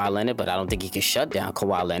against Kawhi Leonard, but I don't think he can shut down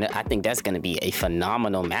Kawhi Leonard. I think that's going to be a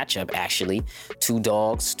phenomenal matchup, actually. 2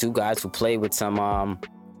 dogs, 2 guys who play with some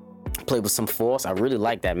force. I really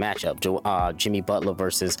like that matchup, Jimmy Butler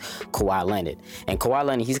versus Kawhi Leonard. And Kawhi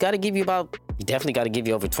Leonard, he definitely got to give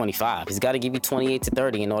you over 25. He's got to give you 28 to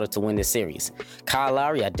 30 in order to win this series. Kyle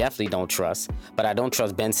Lowry, I definitely don't trust, but I don't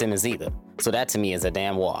trust Ben Simmons either. So that to me is a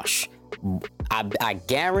damn wash. I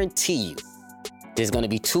guarantee you, there's going to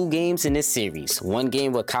be 2 games in this series. 1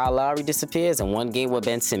 game where Kyle Lowry disappears and 1 game where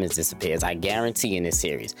Ben Simmons disappears. I guarantee in this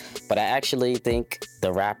series. But I actually think the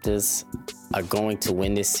Raptors are going to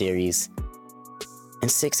win this series in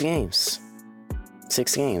 6 games.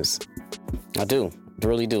 6 games. I do. I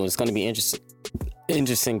really do. It's going to be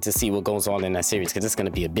interesting to see what goes on in that series because it's going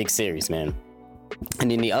to be a big series, man.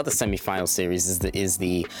 And then the other semifinal series is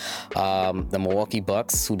the Milwaukee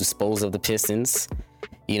Bucks, who dispose of the Pistons.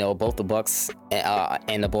 Both the Bucks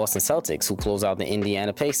and the Boston Celtics, who close out the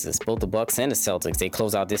Indiana Pacers. Both the Bucks and the Celtics, they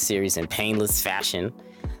close out this series in painless fashion,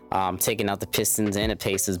 taking out the Pistons and the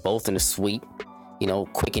Pacers, both in a sweep.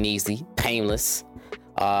 Quick and easy, painless.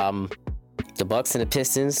 The Bucks and the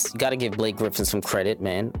Pistons, you got to give Blake Griffin some credit,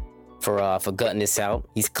 man, for gutting this out.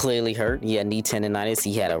 He's clearly hurt. He had knee tendonitis.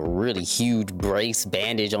 He had a really huge brace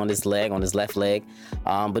bandage on his left leg.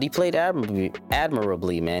 But he played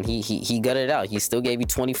admirably, man. He gutted it out. He still gave you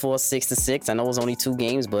 24, 6-6. I know it was only 2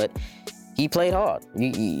 games, but he played hard.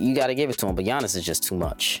 You got to give it to him. But Giannis is just too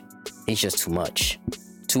much. He's just too much.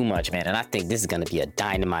 Too much, man. And I think this is going to be a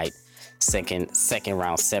dynamite second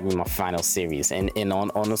round semi-final series. And on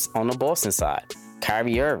the Boston side,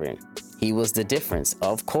 Kyrie Irving, he was the difference,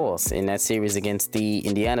 of course, in that series against the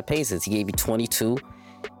Indiana Pacers. He gave you 22.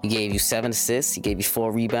 He gave you 7 assists. He gave you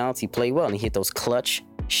 4 rebounds. He played well, and he hit those clutch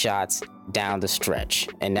shots down the stretch.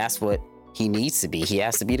 And that's what he needs to be. He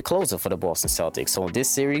has to be the closer for the Boston Celtics. So in this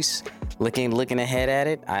series, looking ahead at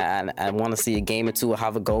it, I want to see a game or two of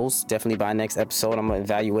how it goes. Definitely by next episode, I'm going to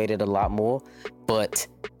evaluate it a lot more. But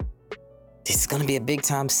this is going to be a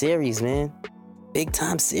big-time series, man.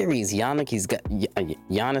 Big-time series.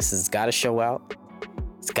 Giannis has got to show out.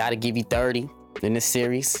 He's got to give you 30 in this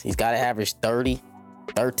series. He's got to average 30,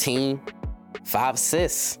 13, 5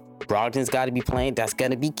 assists. Brogdon's got to be playing. That's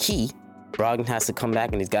going to be key. Brogdon has to come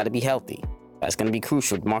back, and he's got to be healthy. That's going to be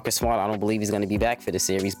crucial. Marcus Smart, I don't believe he's going to be back for the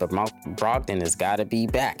series, but Brogdon has got to be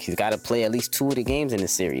back. He's got to play at least 2 of the games in the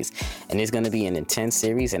series. And it's going to be an intense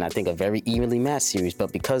series, and I think a very evenly matched series.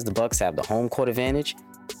 But because the Bucks have the home court advantage,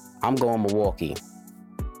 I'm going Milwaukee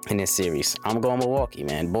in this series. I'm going Milwaukee,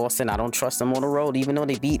 man. Boston, I don't trust them on the road. Even though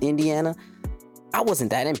they beat Indiana, I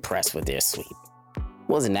wasn't that impressed with their sweep.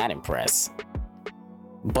 Wasn't that impressed.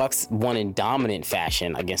 Bucks won in dominant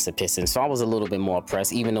fashion against the Pistons, so I was a little bit more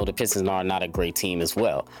impressed, even though the Pistons are not a great team as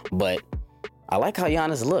well. But I like how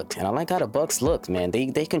Giannis looked, and I like how the Bucks looked, man.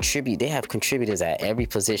 They contribute. They have contributors at every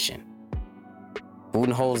position.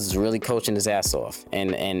 Budenholzer is really coaching his ass off,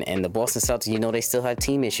 and the Boston Celtics, they still have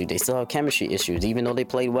team issues. They still have chemistry issues, even though they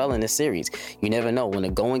played well in this series. You never know. When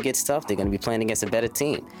the going gets tough, they're going to be playing against a better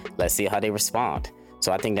team. Let's see how they respond.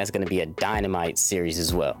 So I think that's going to be a dynamite series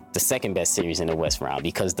as well. The second best series in the West round,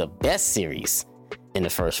 because the best series in the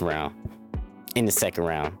first round, in the second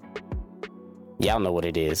round, y'all know what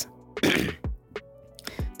it is.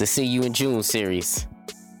 The See You in June series.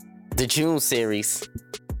 The June series.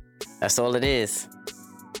 That's all it is.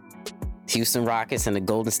 Houston Rockets and the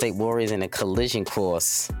Golden State Warriors in a collision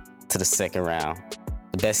course to the second round.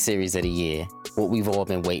 The best series of the year. What we've all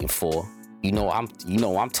been waiting for.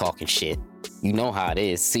 I'm talking shit. You know how it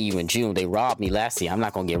is. See You in June. They robbed me last year. I'm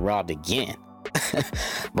not gonna get robbed again.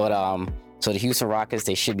 But so the Houston Rockets,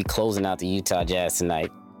 they should be closing out the Utah Jazz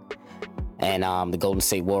tonight. And the Golden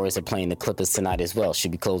State Warriors are playing the Clippers tonight as well.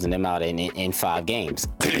 Should be closing them out in 5 games.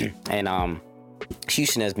 And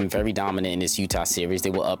Houston has been very dominant in this Utah series.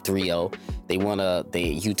 They were up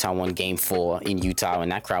 3-0. Utah won game 4 in Utah,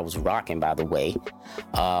 and that crowd was rocking, by the way.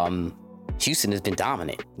 Houston has been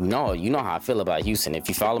dominant. You know how I feel about Houston. If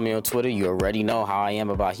you follow me on Twitter, you already know how I am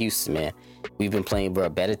about Houston, man. We've been playing for a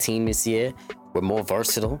better team this year. We're more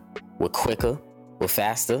versatile. We're quicker. We're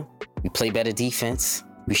faster. We play better defense.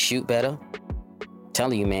 We shoot better. I'm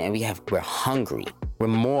telling you, man, we're hungry. We're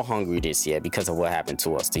more hungry this year because of what happened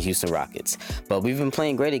to us, the Houston Rockets. But we've been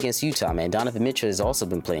playing great against Utah, man. Donovan Mitchell has also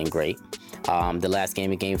been playing great. The last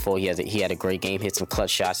game in Game 4, he had a great game, hit some clutch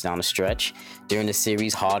shots down the stretch. During the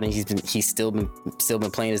series, Harden, he's still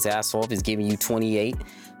been playing his ass off. He's giving you 28,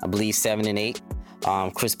 I believe 7 and 8.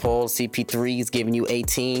 Chris Paul, CP3 is giving you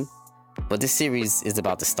 18. But this series is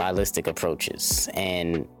about the stylistic approaches,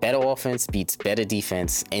 and better offense beats better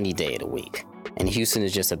defense any day of the week. And Houston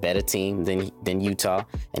is just a better team than Utah,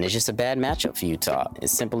 and it's just a bad matchup for Utah.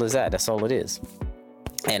 It's simple as that. That's all it is.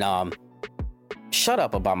 And shut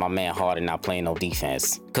up about my man Harden not playing no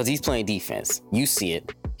defense, because he's playing defense. You see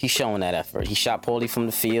it. He's showing that effort. He shot poorly from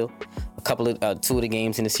the field. Two of the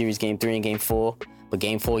games in the series, Game 3 and Game 4. But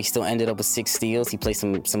Game 4, he still ended up with 6 steals. He played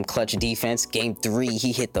some clutch defense. Game 3,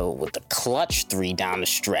 he hit with the clutch 3 down the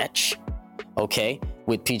stretch. Okay,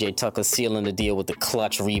 with PJ Tucker sealing the deal with the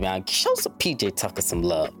clutch rebound. Show some PJ Tucker some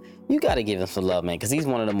love. You got to give him some love, man, because he's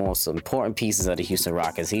one of the most important pieces of the Houston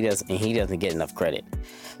Rockets. He doesn't get enough credit.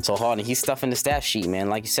 So Harden, he's stuffing the stat sheet, man.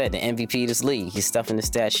 Like you said, the MVP of this league. He's stuffing the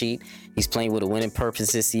stat sheet. He's playing with a winning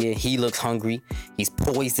purpose this year. He looks hungry. He's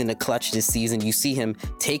poised in the clutch this season. You see him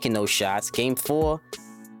taking those shots. Game 4,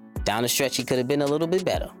 down the stretch, he could have been a little bit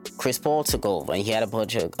better. Chris Paul took over, and he had a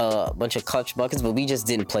bunch of clutch buckets, but we just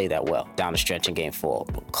didn't play that well down the stretch in Game 4.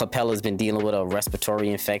 Capella's been dealing with a respiratory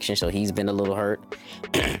infection, so he's been a little hurt.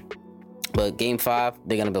 But Game 5,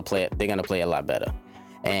 they're gonna play a lot better.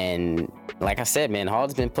 And like I said, man,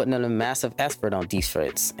 Harden's been putting in a massive effort on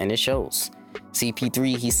defense, and it shows.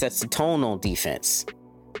 CP3, he sets the tone on defense,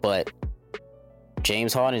 but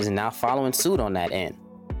James Harden is now following suit on that end.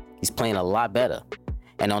 He's playing a lot better.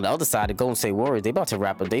 And on the other side, the Golden State Warriors, they about to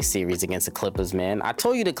wrap up their series against the Clippers, man. I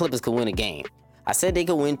told you the Clippers could win a game. I said they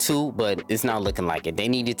could win 2, but it's not looking like it. They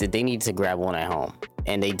needed to grab one at home,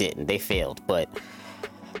 and they didn't. They failed. But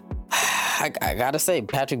I gotta say,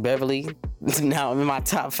 Patrick Beverly, now in my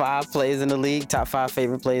top 5 players in the league, top 5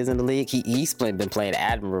 favorite players in the league. He's been playing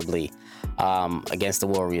admirably against the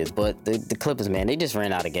Warriors. But the Clippers, man, they just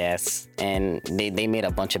ran out of gas. And they made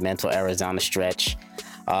a bunch of mental errors down the stretch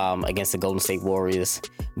against the Golden State Warriors.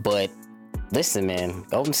 But listen, man,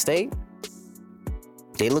 Golden State,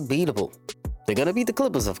 they look beatable. They're going to beat the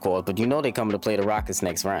Clippers, of course, but you know they're coming to play the Rockets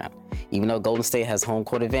next round. Even though Golden State has home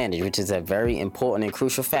court advantage, which is a very important and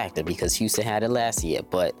crucial factor because Houston had it last year.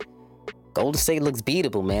 But Golden State looks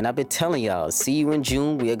beatable, man. I've been telling y'all. See you in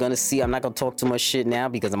June. We are going to see. I'm not going to talk too much shit now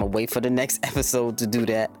because I'm going to wait for the next episode to do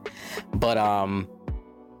that. But,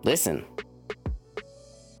 listen.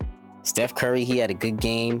 Steph Curry, he had a good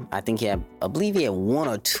game. I believe he had 1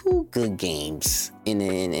 or 2 good games in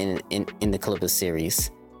the Clippers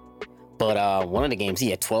series. But one of the games,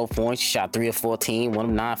 he had 12 points, shot 3 of 14, 1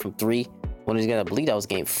 of 9 from 3. I believe that was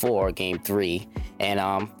game 4, game 3.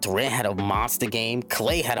 And Durant had a monster game.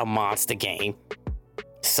 Clay had a monster game.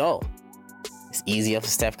 So, it's easier for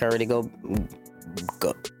Steph Curry to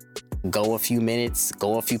go a few minutes,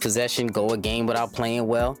 go a few possessions, go a game without playing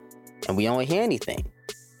well. And we don't hear anything.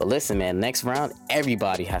 But listen, man, next round,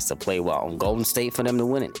 everybody has to play well on Golden State for them to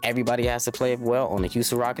win. And everybody has to play well on the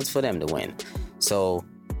Houston Rockets for them to win. So,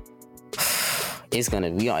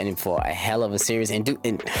 we are in for a hell of a series. And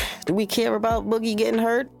do we care about Boogie getting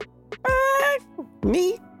hurt?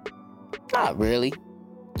 Me? Not really.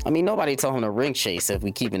 I mean, nobody told him to ring chase if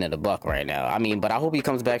we keeping it a buck right now. I mean, but I hope he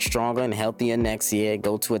comes back stronger and healthier next year.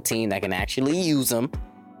 Go to a team that can actually use him.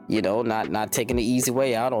 You know, not taking the easy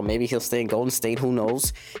way out, or maybe he'll stay in Golden State. Who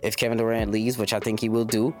knows? If Kevin Durant leaves, which I think he will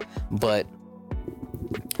do. But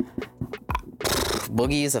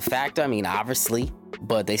Boogie is a factor. I mean, obviously.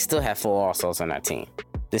 But they still have 4 All-Stars on that team.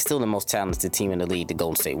 They're still the most talented team in the league, the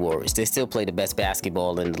Golden State Warriors. They still play the best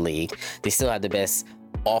basketball in the league. They still have the best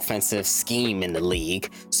offensive scheme in the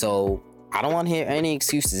league. So I don't want to hear any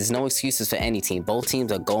excuses. There's no excuses for any team. Both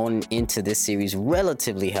teams are going into this series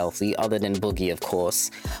relatively healthy, other than Boogie, of course.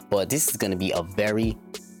 But this is going to be a very,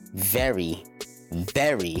 very,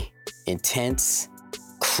 very intense,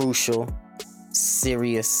 crucial,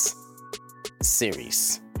 serious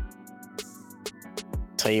series.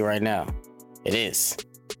 Tell you right now, it is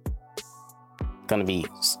gonna be,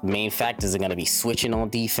 main factors are gonna be switching on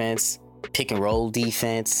defense, pick and roll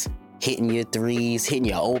defense, hitting your threes, hitting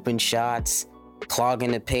your open shots,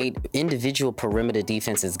 clogging the paint. Individual perimeter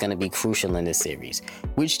defense is gonna be crucial in this series.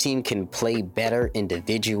 Which team can play better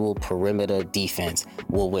individual perimeter defense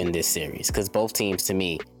will win this series, because both teams, to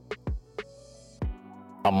me,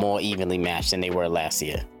 are more evenly matched than they were last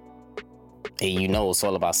year. And you know it's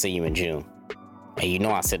all about see you in June. And you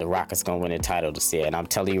know I said the Rockets gonna win the title this year, and I'm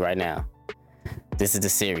telling you right now, this is the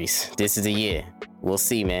series. This is the year. We'll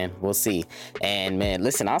see, man. We'll see. And man,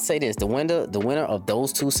 listen, I'll say this: the winner of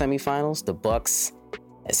those 2 semifinals, the Bucks,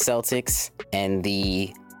 Celtics, and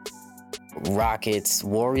the Rockets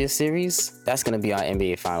Warriors series, that's gonna be our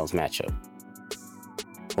NBA Finals matchup.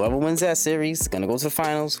 Whoever wins that series is gonna go to the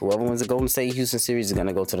finals. Whoever wins the Golden State Houston series is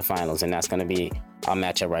gonna go to the finals, and that's gonna be our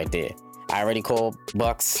matchup right there. I already called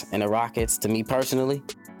Bucks and the Rockets. To me personally,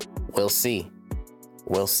 we'll see.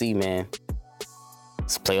 We'll see, man.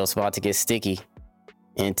 This playoffs about to get sticky.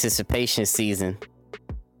 Anticipation season.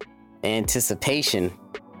 Anticipation.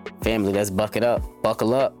 Family, let's buckle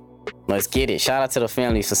up. Let's get it. Shout out to the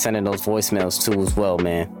families for sending those voicemails too as well,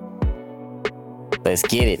 man. Let's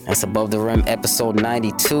get it. That's Above the Rim episode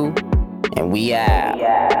 92. And we out.